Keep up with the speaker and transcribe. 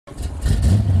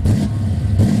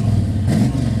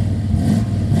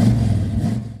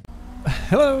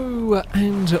Hello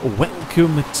and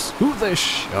welcome to the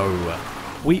show.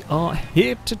 We are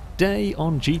here today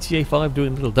on GTA 5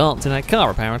 doing a little dance in our car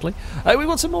apparently. We've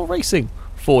got some more racing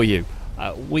for you.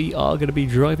 We are going to be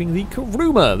driving the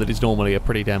Kuruma, that is normally a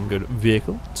pretty damn good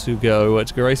vehicle to go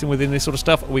racing within this sort of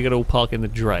stuff. We're going to all park in the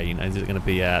drain. Is it going to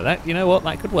be that? You know what?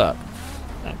 That could work.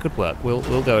 That could work. We'll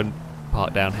go and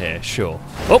park down here. Sure.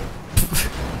 Oh.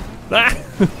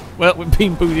 Well, we've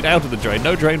been booted out of the drain.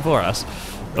 No drain for us.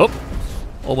 Oh.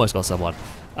 Almost got someone.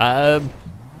 Yeah,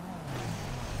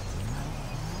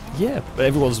 but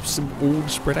everyone's all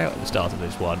spread out at the start of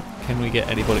this one. Can we get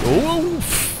anybody? Oh,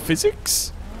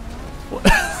 physics?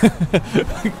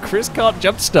 Chris can't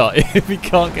jumpstart if he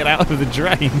can't get out of the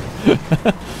drain.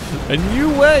 A new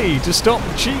way to stop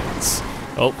cheats.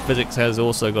 Oh, physics has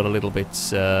also got a little bit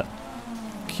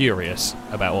curious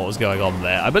about what was going on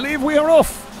there. I believe we are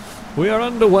off. We are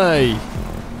underway.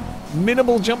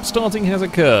 Minimal jump starting has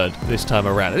occurred this time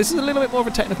around. This is a little bit more of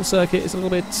a technical circuit. It's a little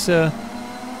bit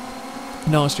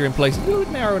nastier in places. A little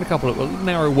bit narrow in a couple of... Well,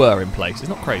 narrower in places.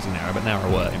 Not crazy narrow, but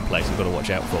narrower in places. We've got to watch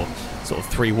out for. Sort of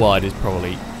 3 wide is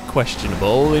probably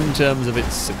questionable in terms of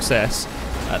its success.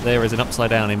 There is an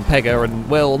upside down in Pega, and,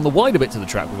 well, on the wider bits of the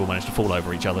track, we've all managed to fall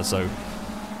over each other, so...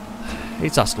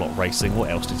 It's us lot racing. What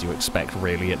else did you expect,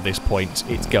 really, at this point?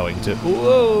 It's going to...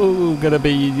 Whoa! Gonna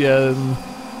be...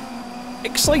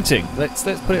 exciting. Let's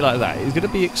put it like that. It's going to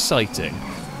be exciting.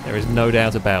 There is no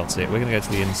doubt about it. We're going to go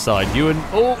to the inside. You and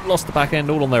lost the back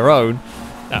end all on their own.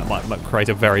 That might create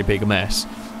a very big mess.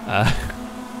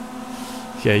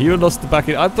 Yeah, you lost the back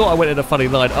end. I thought I went in a funny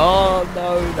line. Oh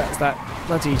no, that's that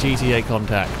bloody GTA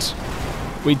contact.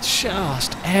 We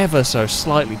just ever so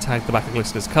slightly tagged the back of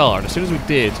Glister's car, and as soon as we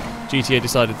did, GTA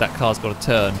decided that car's got to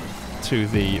turn to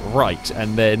the right,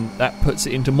 and then that puts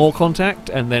it into more contact,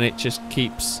 and then it just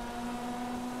keeps...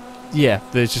 Yeah,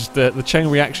 there's just the chain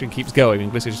reaction keeps going,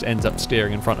 and Glister just ends up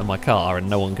steering in front of my car, and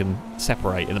no one can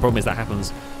separate. And the problem is that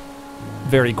happens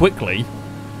very quickly,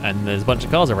 and there's a bunch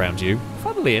of cars around you.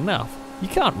 Funnily enough, you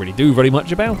can't really do very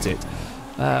much about it.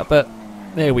 But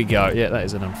there we go. Yeah, that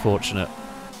is an unfortunate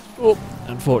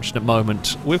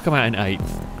moment. We've come out in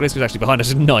 8th. Glister's actually behind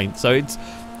us in 9th, so it's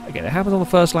again, it happens on the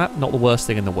first lap. Not the worst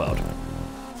thing in the world.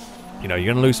 You know,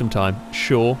 you're going to lose some time,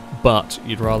 sure, but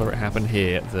you'd rather it happen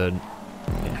here than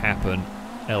it happen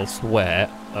elsewhere.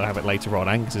 I'll have it later on.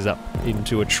 Angus is up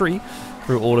into a tree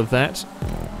through all of that.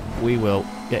 We will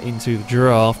get into the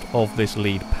draft of this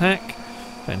lead pack.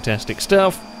 Fantastic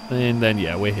stuff. And then,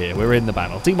 yeah, we're here. We're in the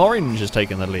battle. Team Orange has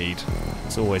taken the lead.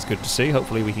 It's always good to see.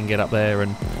 Hopefully we can get up there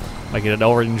and make it an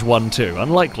orange 1-2.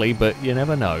 Unlikely, but you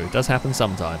never know. It does happen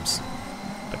sometimes.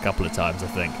 A couple of times, I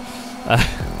think.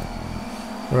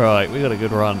 Right, we got a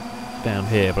good run down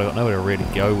here, but I've got nowhere to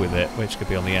really go with it, which could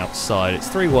be on the outside. It's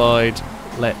 3 wide.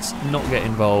 Let's not get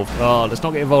involved. Oh, let's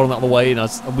not get involved on that other way.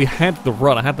 And we had the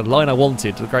run. I had the line I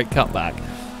wanted, the great cutback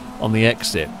on the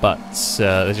exit, but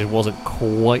there just wasn't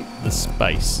quite the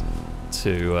space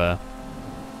to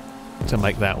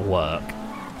make that work.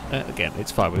 Again,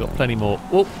 it's fine. We've got plenty more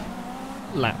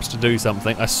laps to do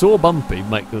something. I saw Bumpy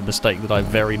make the mistake that I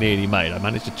very nearly made. I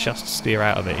managed to just steer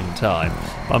out of it in time.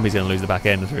 Bumpy's going to lose the back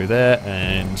end through there,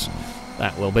 and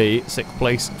that will be 6th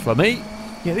place for me.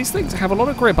 Yeah, these things have a lot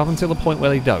of grip up until the point where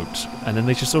they don't, and then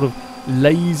they just sort of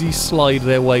lazy slide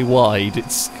their way wide.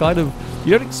 It's kind of...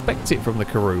 You don't expect it from the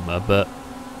Kuruma, but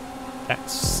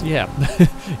that's... Yeah.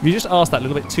 If you just ask that a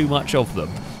little bit too much of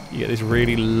them, you get this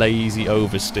really lazy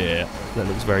oversteer that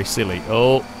looks very silly.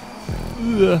 Oh.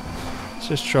 Ugh. Let's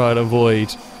just try and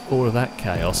avoid all of that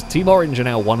chaos. Team Orange are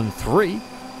now 1 and 3.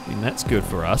 I mean, that's good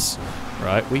for us.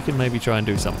 Right, we can maybe try and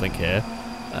do something here.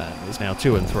 It's now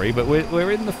 2 and 3, but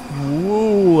we're in the...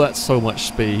 Whoa, that's so much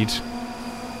speed.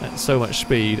 That's so much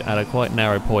speed at a quite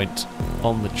narrow point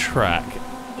on the track.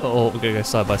 Oh, we're going to go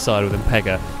side by side with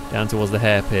Pega down towards the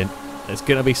hairpin. There's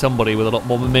going to be somebody with a lot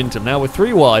more momentum. Now we're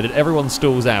 3 wide and everyone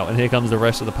stalls out, and here comes the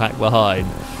rest of the pack behind.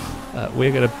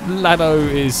 We're going to... Lado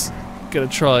is going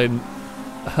to try and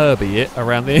Herbie it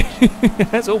around the...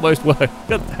 That's almost worked.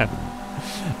 God damn.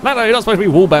 Lado, you're not supposed to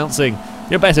be wall bouncing.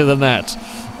 You're better than that.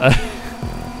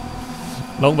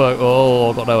 Longbow,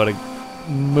 I've got nowhere to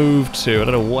move to. I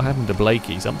don't know what happened to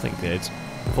Blakey. Something did.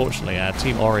 Unfortunately, our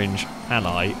Team Orange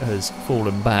ally has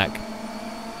fallen back.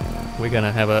 We're going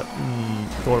to have a...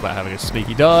 thought about having a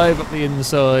sneaky dive up the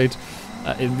inside.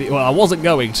 Well, I wasn't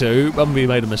going to. Bumby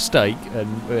made a mistake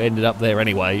and ended up there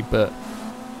anyway, but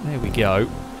there we go.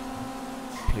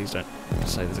 Please don't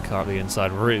say there's a car at the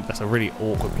inside. Really, that's a really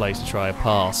awkward place to try a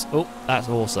pass. Oh, that's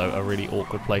also a really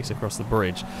awkward place across the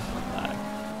bridge.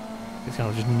 It's kind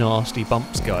of just nasty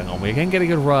bumps going on. We can get a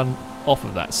good run off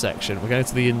of that section. We're going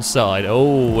to the inside.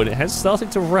 Oh, and it has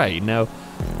started to rain. Now,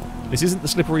 this isn't the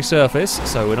slippery surface,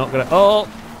 so we're not going to... Oh!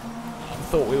 I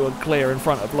thought we were clear in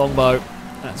front of Longbow.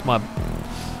 That's my...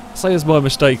 say it's my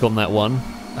mistake on that one.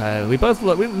 We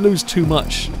didn't lose too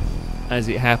much as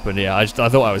it happened. Yeah, I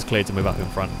thought I was clear to move up in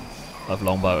front of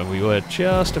Longbow, and we were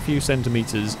just a few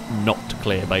centimetres not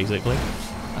clear, basically.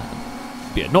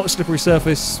 Yeah, not a slippery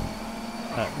surface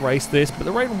race this, but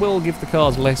the rain will give the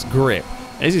cars less grip.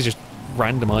 This is just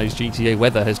randomised GTA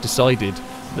weather has decided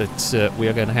that we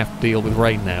are going to have to deal with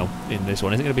rain now in this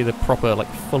one. Is it going to be the proper, like,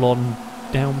 full-on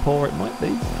downpour? It might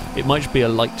be. It might just be a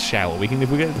light shower.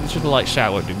 If we get just a light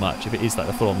shower, it won't do much. If it is like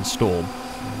the full-on storm,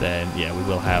 then yeah, we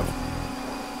will have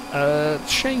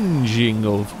changing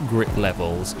of grip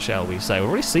levels, shall we say. We've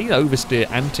already seen oversteer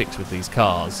antics with these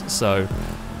cars, so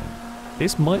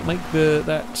this might make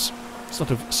that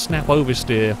sort of snap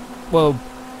oversteer. Well,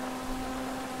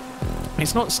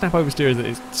 it's not snap oversteer that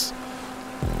it's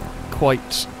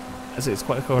quite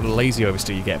a lazy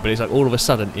oversteer you get, but it's like all of a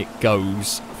sudden it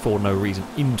goes for no reason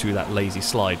into that lazy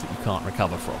slide that you can't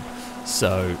recover from.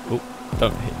 So,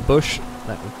 don't hit the bush.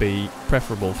 That would be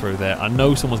preferable through there. I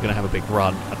know someone's going to have a big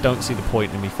run. I don't see the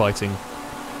point in me fighting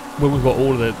when we've got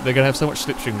all of the... They're going to have so much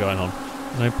slipstream going on.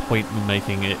 There's no point in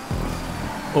making it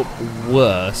up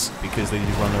worse because they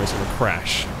just run the risk of a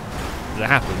crash. As it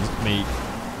happens, me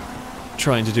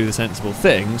trying to do the sensible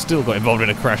thing still got involved in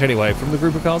a crash anyway from the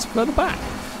group of cars further back.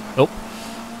 Oh,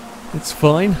 it's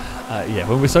fine. Yeah,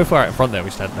 when we're so far out in front there, we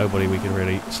just had nobody we could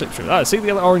really slip through. See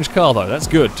the other orange car though, that's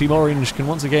good. Team Orange can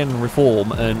once again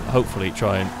reform and hopefully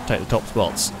try and take the top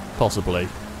spots, possibly.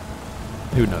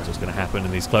 Who knows what's going to happen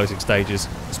in these closing stages,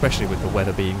 especially with the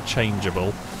weather being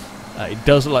changeable. It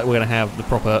does look like we're going to have the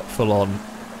proper full-on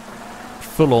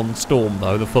storm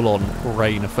though, the full-on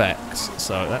rain effects,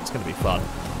 so that's going to be fun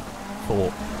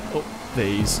for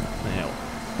these. Now,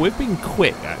 we've been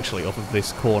quick, actually, off of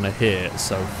this corner here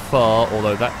so far,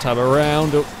 although that time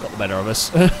around, got the better of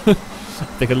us. I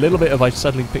think a little bit of, I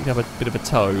suddenly picked up a bit of a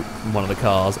toe from one of the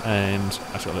cars, and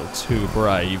I got a little too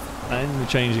brave, and the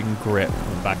changing grip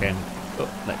on the back end.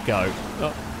 Let go.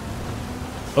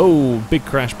 Oh, big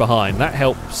crash behind. That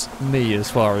helps me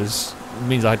as far as, it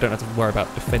means I don't have to worry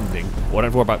about defending, or I don't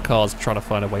have to worry about cars trying to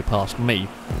find a way past me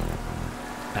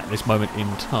at this moment in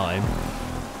time.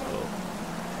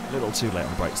 A little too late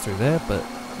on the brakes through there, but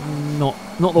not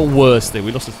the worst thing.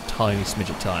 We lost a tiny smidge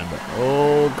of time, but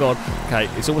oh god. Okay,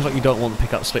 it's almost like you don't want to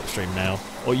pick up slipstream now.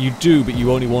 Or you do, but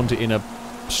you only want it in a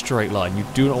straight line. You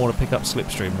do not want to pick up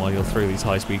slipstream while you're through these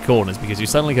high-speed corners because you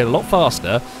suddenly get a lot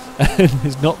faster and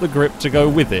there's not the grip to go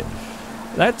with it.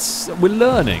 We're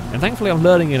learning, and thankfully I'm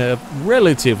learning in a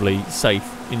relatively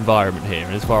safe environment here,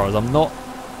 as far as I'm not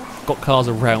got cars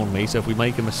around me, so if we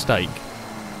make a mistake,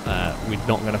 we're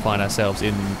not going to find ourselves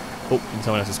in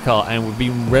someone else's car, and we've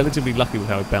been relatively lucky with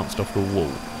how we bounced off the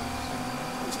wall.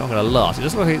 It's not going to last. It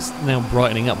doesn't look like it's now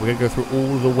brightening up. We're going to go through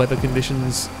all of the weather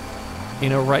conditions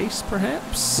in a race,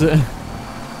 perhaps.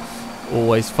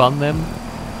 Always fun, them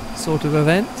sort of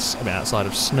events. I mean, outside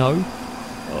of snow.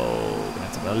 Oh, we're going to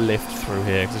have to have a lift through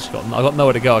here because I've got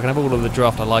nowhere to go. I can have all of the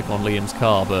draft I like on Liam's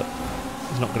car, but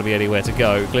there's not going to be anywhere to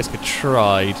go. Gliska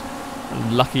tried.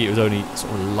 Lucky it was only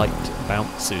sort of light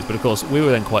bounces, but of course we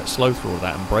were then quite slow through all of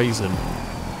that, and Brazen,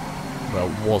 well,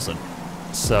 wasn't.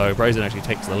 So Brazen actually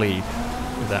takes the lead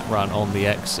with that run on the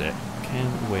exit.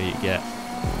 Can we get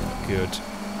good?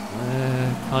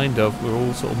 Kind of. We're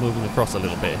all sort of moving across a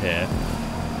little bit here.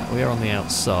 We are on the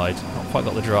outside. Not quite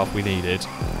got the draft we needed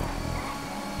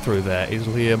through there. Is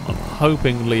Liam? I'm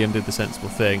hoping Liam did the sensible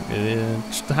thing.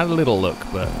 Just had a little look,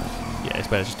 but yeah, it's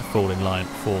better just to fall in line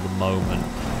for the moment.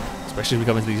 Especially as we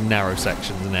come into these narrow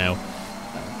sections now.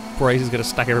 Braze is going to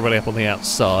stack everybody up on the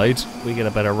outside. We get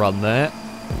a better run there.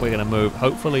 We're going to move,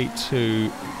 hopefully,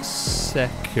 to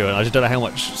second. I just don't know how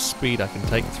much speed I can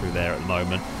take through there at the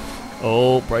moment.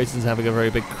 Oh, Brazen's having a very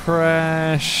big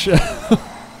crash.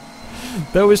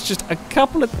 There was just a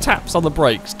couple of taps on the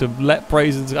brakes to let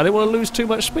Brazen's... I didn't want to lose too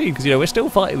much speed because, you know, we're still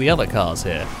fighting the other cars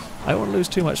here. I don't want to lose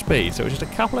too much speed, so it was just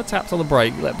a couple of taps on the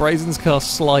brake, let Brazen's car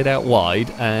slide out wide,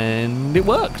 and it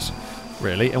worked,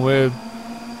 really. And we'll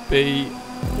be...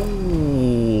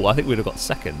 Ooh, I think we'd have got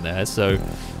second there, so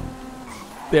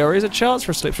there is a chance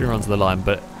for a slipstream run to the line,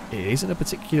 but it isn't a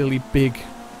particularly big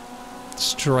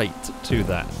straight to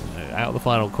that. Out of the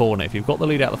final corner, if you've got the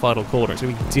lead out of the final corner, it's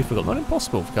going to be difficult, not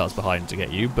impossible for cars behind to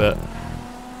get you, but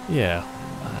yeah.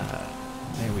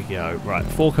 There we go. Right,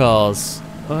 4 cars...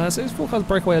 so those 4 cars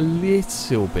break away a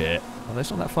little bit. Well, it's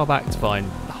not that far back to find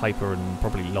Hyper and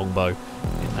probably Longbow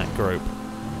in that group.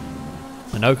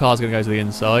 And no car's going to go to the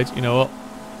inside. You know what?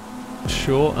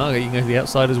 Sure. Okay, you can go to the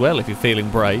outside as well if you're feeling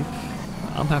brave.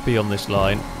 I'm happy on this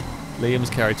line. Liam's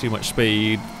carried too much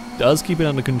speed. Does keep it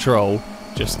under control.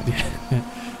 Just...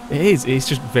 It's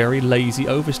just very lazy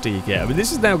oversteer you get. I mean,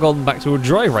 this has now gone back to a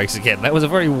dry race again. That was a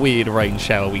very weird rain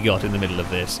shower we got in the middle of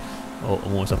this. Oh,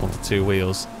 I'm almost up onto 2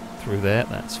 wheels through there.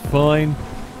 That's fine.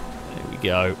 There we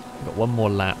go. We've got one more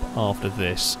lap after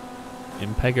this.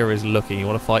 Impega is looking. You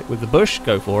want to fight with the bush?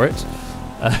 Go for it.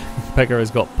 Impega has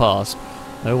got past.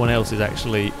 No one else is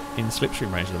actually in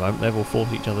slipstream range at the moment. They've all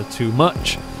fought each other too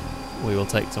much. We will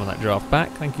take some of that draft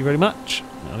back. Thank you very much.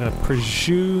 I'm going to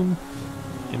presume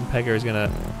Impega is going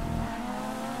to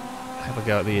have a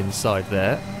go at the inside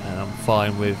there, and I'm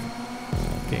fine with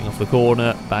getting off the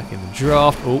corner, back in the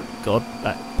draft. Oh god,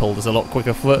 that pulled us a lot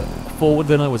quicker forward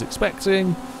than I was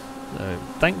expecting. So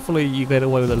thankfully you get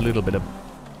away with a little bit of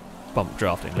bump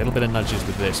drafting, a little bit of nudges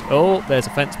with this. Oh, there's a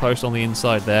fence post on the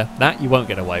inside there. That you won't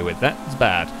get away with. That's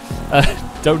bad.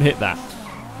 Don't hit that.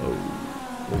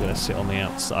 Oh, we're going to sit on the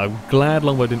outside. I'm glad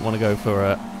Longbow didn't want to go for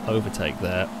a overtake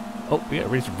there. Oh, yeah,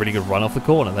 really good run off the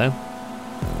corner there.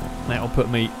 That will put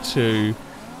me to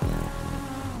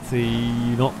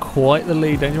the... not quite the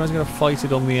lead. Danger Man's going to fight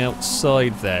it on the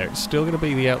outside there. It's still going to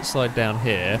be the outside down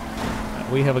here.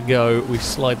 We have a go. We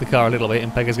slide the car a little bit,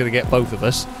 and Pega's going to get both of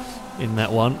us in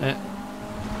that one.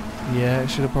 Yeah,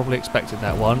 should have probably expected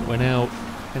that one. We're now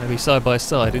going to be side by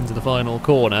side into the final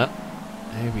corner.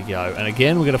 There we go. And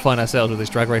again, we're going to find ourselves with this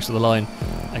drag race to the line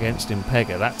against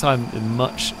Impega. That time,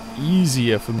 much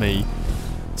easier for me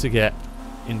to get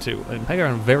into. Impega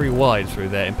ran very wide through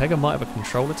there. Impega might have a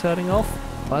controller turning off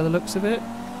by the looks of it.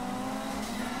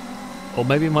 Or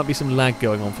maybe it might be some lag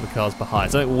going on for the cars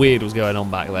behind. Something weird was going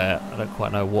on back there. I don't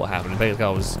quite know what happened. Impega's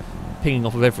car was pinging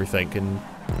off of everything, and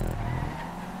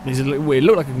it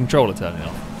looked like a controller turning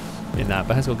off in that,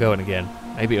 but has got going again.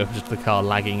 Maybe it was just the car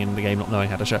lagging in the game, not knowing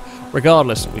how to show.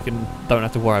 Regardless, we don't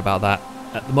have to worry about that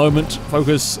at the moment.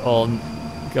 Focus on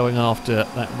going after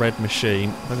that red machine.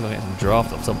 If I can get some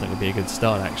draft off something would be a good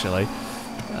start, actually.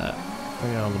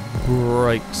 Bring on the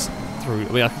brakes through.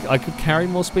 I mean, I could carry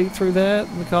more speed through there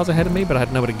than the cars ahead of me, but I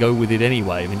had nowhere to go with it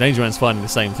anyway. I mean, Danger Man's finding the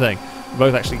same thing. We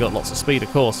both actually got lots of speed,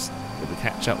 of course, with the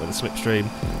catch up with the slipstream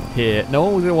here. No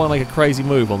one was going to want to make a crazy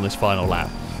move on this final lap.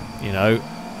 You know,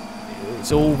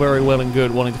 it's all very well and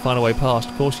good wanting to find a way past.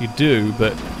 Of course you do,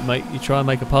 but you try and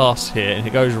make a pass here, and if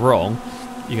it goes wrong,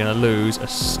 you're going to lose a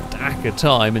stack of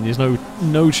time, and there's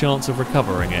no chance of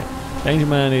recovering it. Danger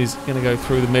Man is going to go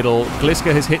through the middle.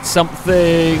 Gliska has hit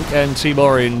something, and Team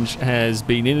Orange has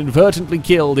been inadvertently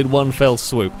killed in one fell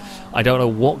swoop. I don't know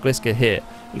what Gliska hit.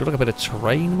 It looked like a bit of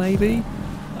terrain, maybe?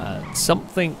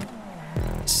 Something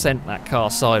sent that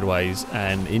car sideways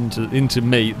and into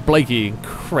me. Blakey,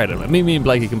 incredible. Me and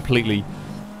Blakey completely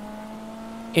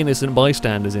innocent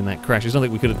bystanders in that crash. There's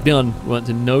nothing we could have done. We weren't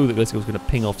to know that Gliska was going to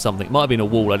ping off something. It might have been a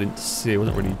wall I didn't see. I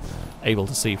wasn't really able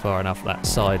to see far enough that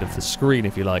side of the screen,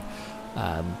 if you like.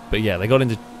 But yeah, they got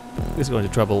into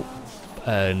trouble,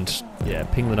 and yeah,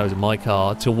 pinged the nose of my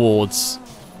car towards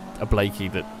a Blakey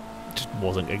that just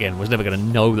was never going to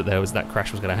know that that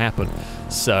crash was going to happen.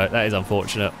 So that is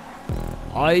unfortunate.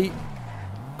 I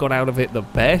got out of it the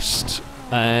best,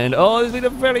 and there's been a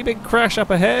very big crash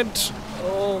up ahead.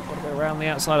 Got to go around the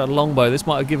outside of Longbow. This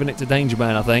might have given it to Danger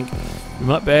Man, I think. We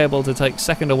might be able to take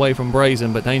second away from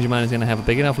Brazen, but Danger Man is going to have a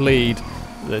big enough lead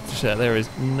that there is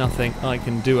nothing I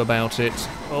can do about it.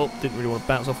 Oh, didn't really want to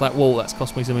bounce off that wall. That's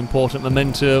cost me some important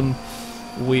momentum.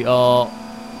 We are...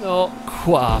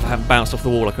 I haven't bounced off the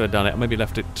wall. I could have done it. I maybe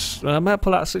left it... I might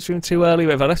pull out a slipstream too early,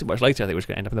 but if I left it much later, I think we're just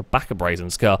going to end up in the back of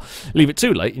Brazen's car. Leave it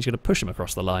too late, and you're going to push him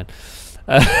across the line.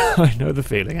 I know the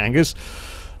feeling, Angus.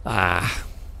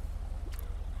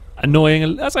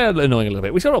 Annoying. I say annoying a little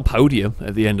bit. We got on podium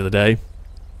at the end of the day.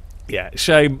 Yeah,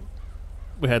 shame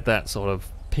we had that sort of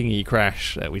pingy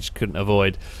crash that we just couldn't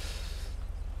avoid.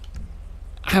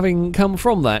 Having come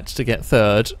from that to get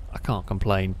third, I can't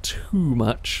complain too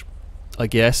much, I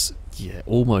guess. Yeah,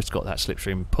 almost got that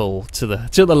slipstream pull to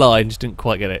the line, just didn't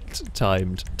quite get it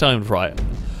timed right.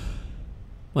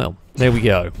 Well, there we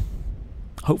go.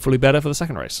 Hopefully better for the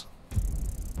second race.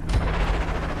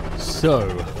 So,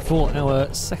 for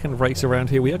our second race around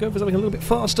here, we are going for something a little bit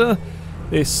faster.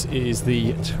 This is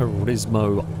the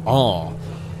Turismo R.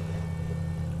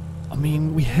 I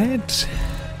mean, we had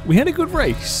a good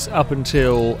race up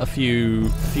until a few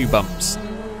bumps.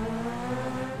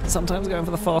 Sometimes going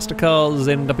for the faster cars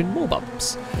end up in more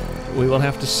bumps. We will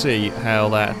have to see how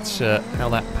that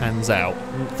pans out.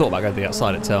 Thought about going to the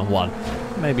outside at turn 1.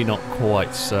 Maybe not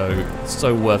quite so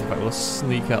worth it. We'll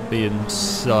sneak up the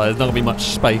inside. There's not going to be much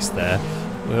space there.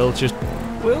 We'll just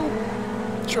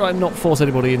try and not force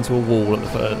anybody into a wall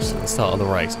at the start of the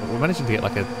race. But we're managing to get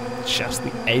like just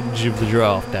the edge of the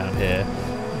draft down here.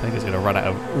 I think it's going to run out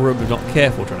of room if not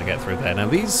careful trying to get through there. Now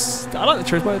these, I like the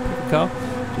Turismo, pick a car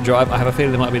to drive. I have a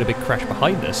feeling there might be a big crash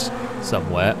behind us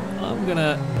somewhere. I'm going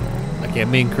to, again,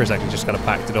 me and Chris actually just kind of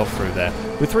backed it off through there.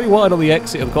 We're 3 wide on the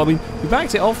exit of the corner. I mean, we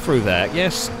backed it off through there.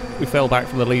 Yes, we fell back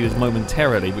from the leaders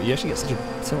momentarily, but you actually get such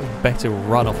a better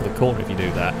run off of the corner if you do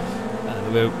that.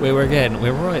 We're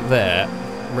right there,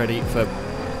 ready for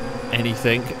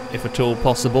anything, if at all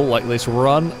possible, like this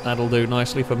run. That'll do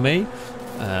nicely for me.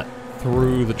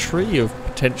 Through the tree of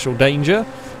potential danger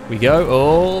we go.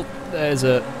 Oh, there's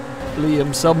a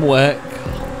Liam somewhere.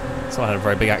 So I had a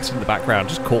very big accident in the background,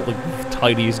 just caught the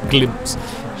tiniest glimpse,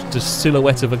 just a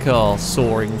silhouette of a car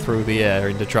soaring through the air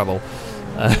into trouble.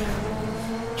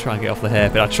 Try and get off the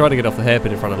hairpin. I tried to get off the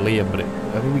hairpin in front of Liam, but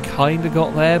I mean, we kind of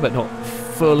got there, but not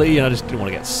fully, and I just didn't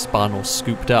want to get spun or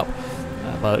scooped up.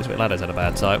 But it Laddo's had a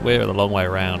bad time. We're the long way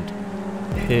around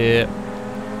here.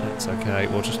 That's okay.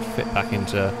 We'll just fit back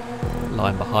into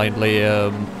line behind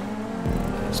Liam.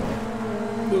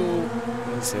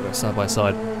 Let's see, we're side by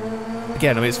side.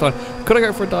 Again, I mean, it's fine. Could I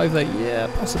go for a dive there? Yeah,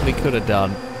 possibly could have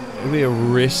done. It would be a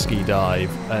risky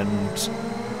dive, and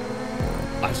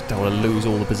I just don't want to lose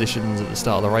all the positions at the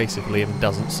start of the race if Liam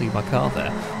doesn't see my car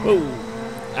there. Oh,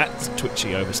 that's a twitchy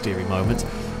oversteering moment.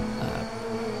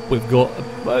 We've got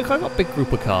a big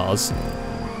group of cars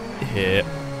here.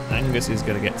 Angus is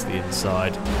going to get to the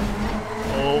inside.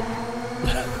 Oh.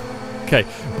 Okay,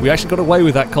 we actually got away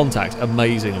with that contact,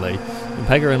 amazingly. When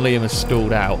Pegger and Liam are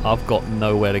stalled out, I've got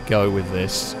nowhere to go with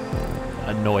this,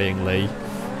 annoyingly.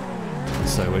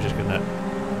 So we're just going to,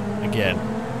 again,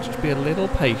 just be a little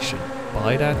patient.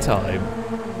 Bide our time.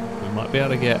 We might be able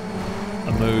to get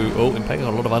a move. Oh, and Pegger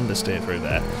got a lot of understeer through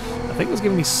there. I think it was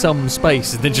giving me some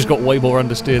space, and then just got way more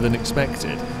understeer than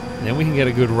expected. And then we can get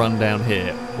a good run down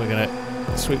here. We're going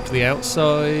to sweep to the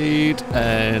outside,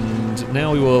 and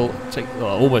now we will take...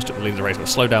 Oh, almost took the lead of the race, but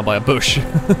slowed down by a bush.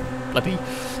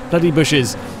 bloody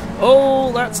bushes.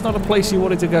 Oh, that's not a place you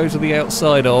wanted to go to the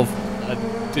outside of. I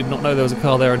did not know there was a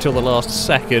car there until the last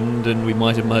second, and we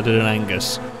might have murdered an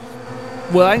Angus.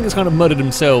 Well, Angus kind of murdered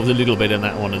themselves a little bit in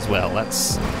that one as well.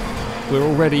 We're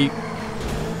already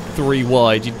 3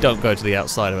 wide. You don't go to the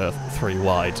outside of a 3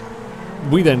 wide.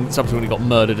 We then subsequently got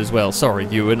murdered as well. Sorry,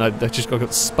 Ewan. I just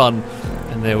got spun,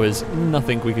 and there was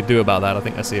nothing we could do about that. I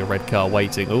think I see a red car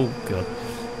waiting. Oh, God.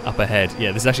 Up ahead.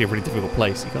 Yeah, this is actually a really difficult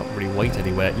place. You can't really wait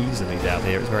anywhere easily down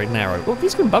here. It's very narrow. Oh,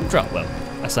 these can bump drop well.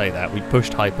 I say that. We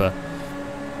pushed Hyper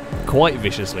quite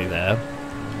viciously there.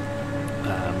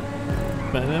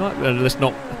 But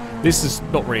this is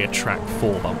not really a track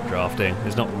for bump drafting.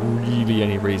 There's not really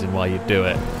any reason why you'd do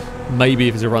it. Maybe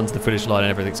if it's a run to the finish line and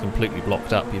everything's completely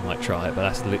blocked up, you might try it, but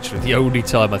that's literally the only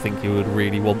time I think you would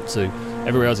really want to.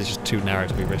 Everywhere else is just too narrow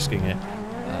to be risking it.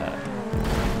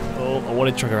 I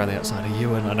wanted to try around the outside of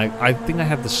Ewan, and I think I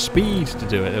had the speed to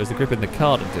do it. There was the grip in the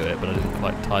car to do it, but I didn't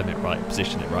quite time it right,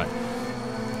 position it right.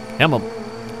 Come on.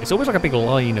 It's almost like a big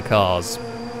line of cars.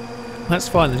 That's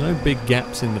fine, there's no big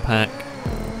gaps in the pack,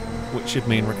 which should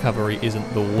mean recovery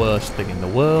isn't the worst thing in the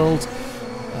world.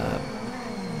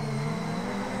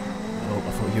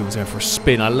 I thought Ewan was going for a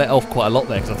spin. I let off quite a lot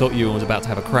there because I thought Ewan was about to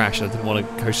have a crash and I didn't want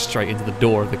to go straight into the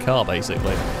door of the car,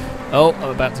 basically. Oh, I'm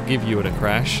about to give Ewan a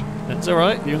crash. That's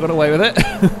alright, you got away with it.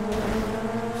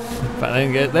 But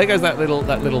there goes that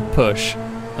little push.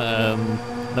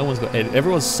 No one's got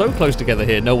everyone's so close together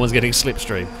here, no one's getting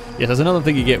slipstream. Yes, there's another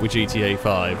thing you get with GTA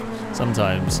 5.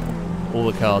 Sometimes all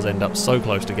the cars end up so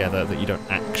close together that you don't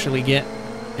actually get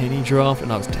any draft,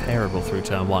 and I was terrible through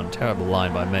turn 1. Terrible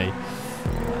line by me.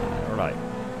 Right,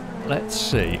 let's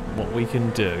see what we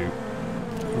can do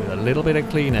with a little bit of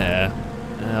clean air.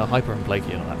 Hyper and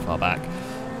Blakey are not that far back.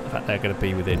 In fact, they're going to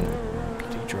be within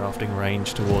bloody drafting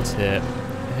range towards here.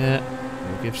 Yeah,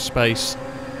 we'll give space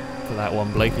for that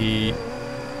one. Blakey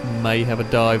may have a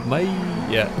dive, may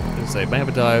have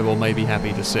a dive, or may be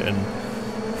happy to sit and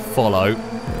follow.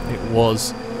 It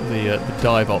was the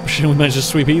dive option. We managed to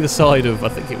sweep either side of, I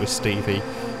think it was Stevie,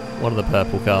 one of the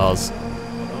purple cars.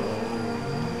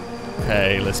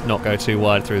 Okay, let's not go too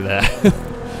wide through there.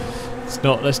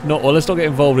 Let's not get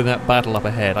involved in that battle up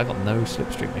ahead. I got no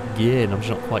slipstream again. I'm just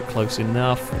not quite close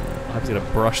enough. I'm just going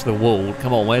to brush the wall.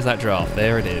 Come on, where's that draft?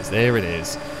 There it is. There it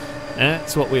is.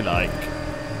 That's what we like.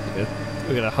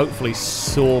 We're going to hopefully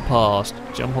soar past,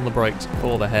 jump on the brakes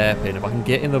for the hairpin. If I can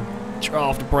get in the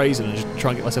draft brazen and just try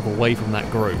and get myself away from that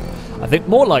group. I think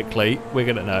more likely we're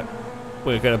going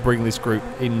to bring this group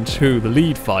into the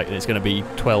lead fight, and it's going to be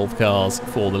 12 cars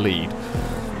for the lead.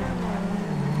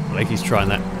 Blakey's trying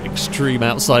that extreme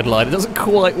outside line. It doesn't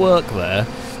quite work there.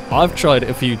 I've tried it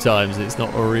a few times, it's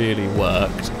not really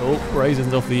worked. Oh,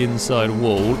 Brazen's off the inside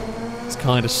wall. It's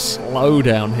kind of slow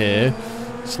down here.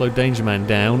 Slow Danger Man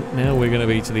down. Now we're going to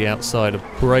be to the outside of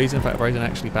Brazen. In fact, Brazen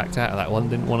actually backed out of that one.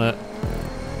 Didn't want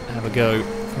to have a go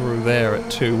through there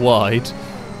at too wide.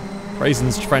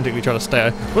 Brazen's frantically trying to stay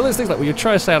out. One of those things like when you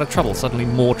try to stay out of trouble, suddenly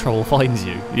more trouble finds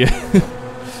you. Yeah,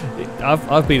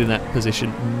 I've been in that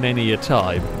position many a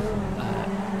time.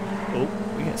 Oh,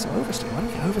 we get some oversteer. Why don't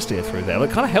we get oversteer through there? Well,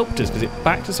 it kind of helped us because it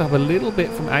backed us up a little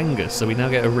bit from Angus, so we now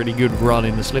get a really good run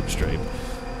in the slipstream.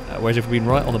 Whereas if we'd been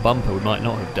right on the bumper, we might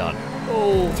not have done.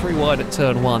 Oh, 3 wide at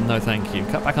turn 1, no thank you.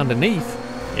 Cut back underneath.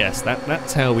 Yes,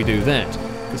 that's how we do that.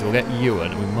 Because we'll get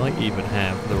Ewan, and we might even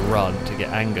have the run to get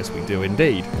Angus. We do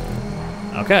indeed.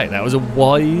 Okay, that was a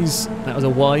wise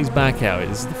back out.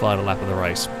 This is the final lap of the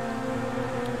race.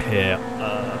 Here,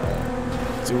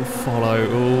 to follow.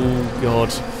 Oh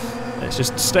God, let's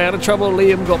just stay out of trouble.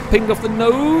 Liam got pinged off the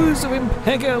nose of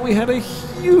Impega. We had a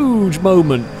huge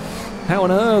moment. How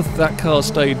on earth that car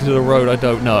stayed to the road, I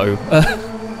don't know.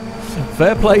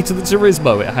 Fair play to the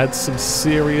Turismo. It had some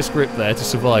serious grip there to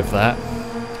survive that.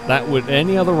 That would,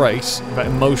 any other race, in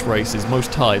fact most races,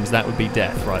 most times, that would be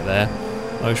death right there.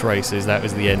 Most races, that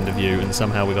was the end of you, and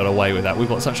somehow we got away with that. We've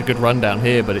got such a good run down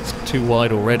here, but it's too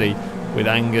wide already with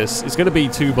Angus. It's going to be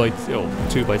 2 by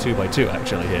 2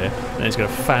 actually here. Then it's going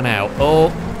to fan out. Oh,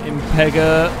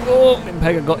 Impega. Oh,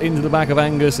 Impega got into the back of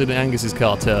Angus, and Angus's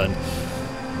car turned.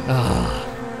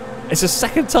 It's the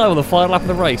second time on the final lap of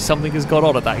the race something has gone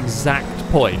on at that exact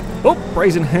point. Oh,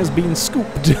 Brazen has been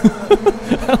scooped.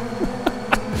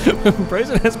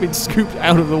 Brazen has been scooped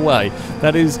out of the way.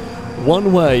 That is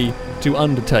one way to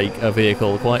undertake a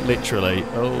vehicle, quite literally.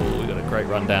 Oh, we've got a great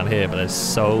run down here, but there's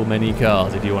so many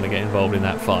cars if you want to get involved in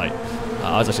that fight.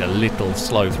 I was actually a little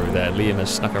slow through there. Liam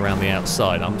has snuck around the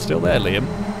outside. I'm still there, Liam.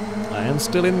 I am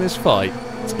still in this fight.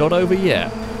 It's not over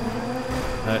yet.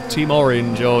 Team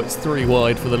Orange, oh, it's 3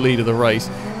 wide for the lead of the race.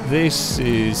 This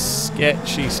is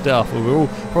sketchy stuff.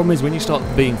 Problem is when you start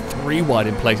being 3 wide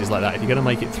in places like that, if you're going to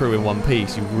make it through in one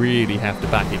piece, you really have to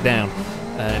back it down.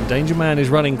 And Danger Man is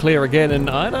running clear again, and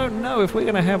I don't know if we're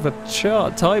going to have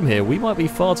a time here. We might be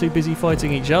far too busy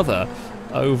fighting each other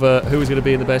over who is going to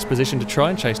be in the best position to try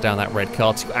and chase down that red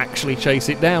car, to actually chase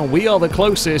it down. We are the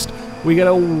closest. We get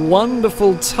a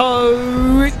wonderful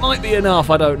tow. It might be enough,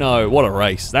 I don't know. What a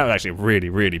race. That was actually a really,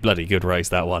 really bloody good race,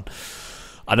 that one.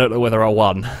 I don't know whether I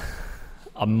won.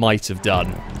 I might have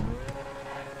done.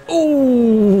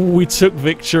 Oh, we took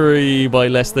victory by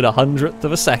less than 100th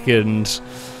of a second.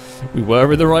 We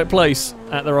were in the right place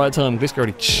at the right time. Gliska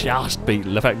already just beat.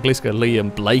 In fact, Gliska,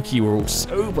 Liam, Blakey were all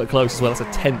super close as well.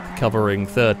 That's a 10th covering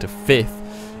 3rd to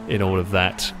 5th in all of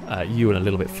that. Ewan a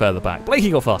little bit further back.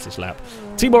 Blakey got fastest lap.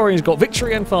 Team Orange got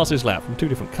victory and fastest lap from 2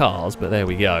 different cars, but there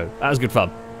we go. That was good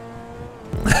fun.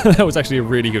 That was actually a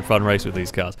really good fun race with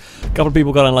these cars. A couple of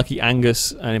people got unlucky.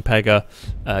 Angus and Impega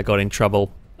got in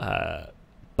trouble.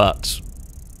 But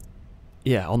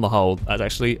yeah, on the whole, that's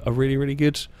actually a really, really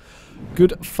good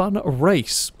fun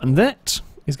race. And that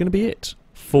is going to be it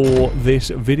for this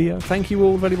video. Thank you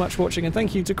all very much for watching, and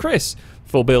thank you to Chris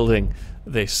for building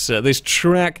this this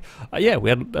track. Yeah, we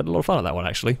had a lot of fun at that one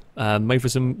actually. Made for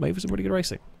some really good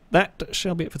racing. That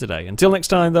shall be it for today. Until next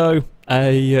time though,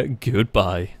 a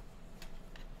goodbye.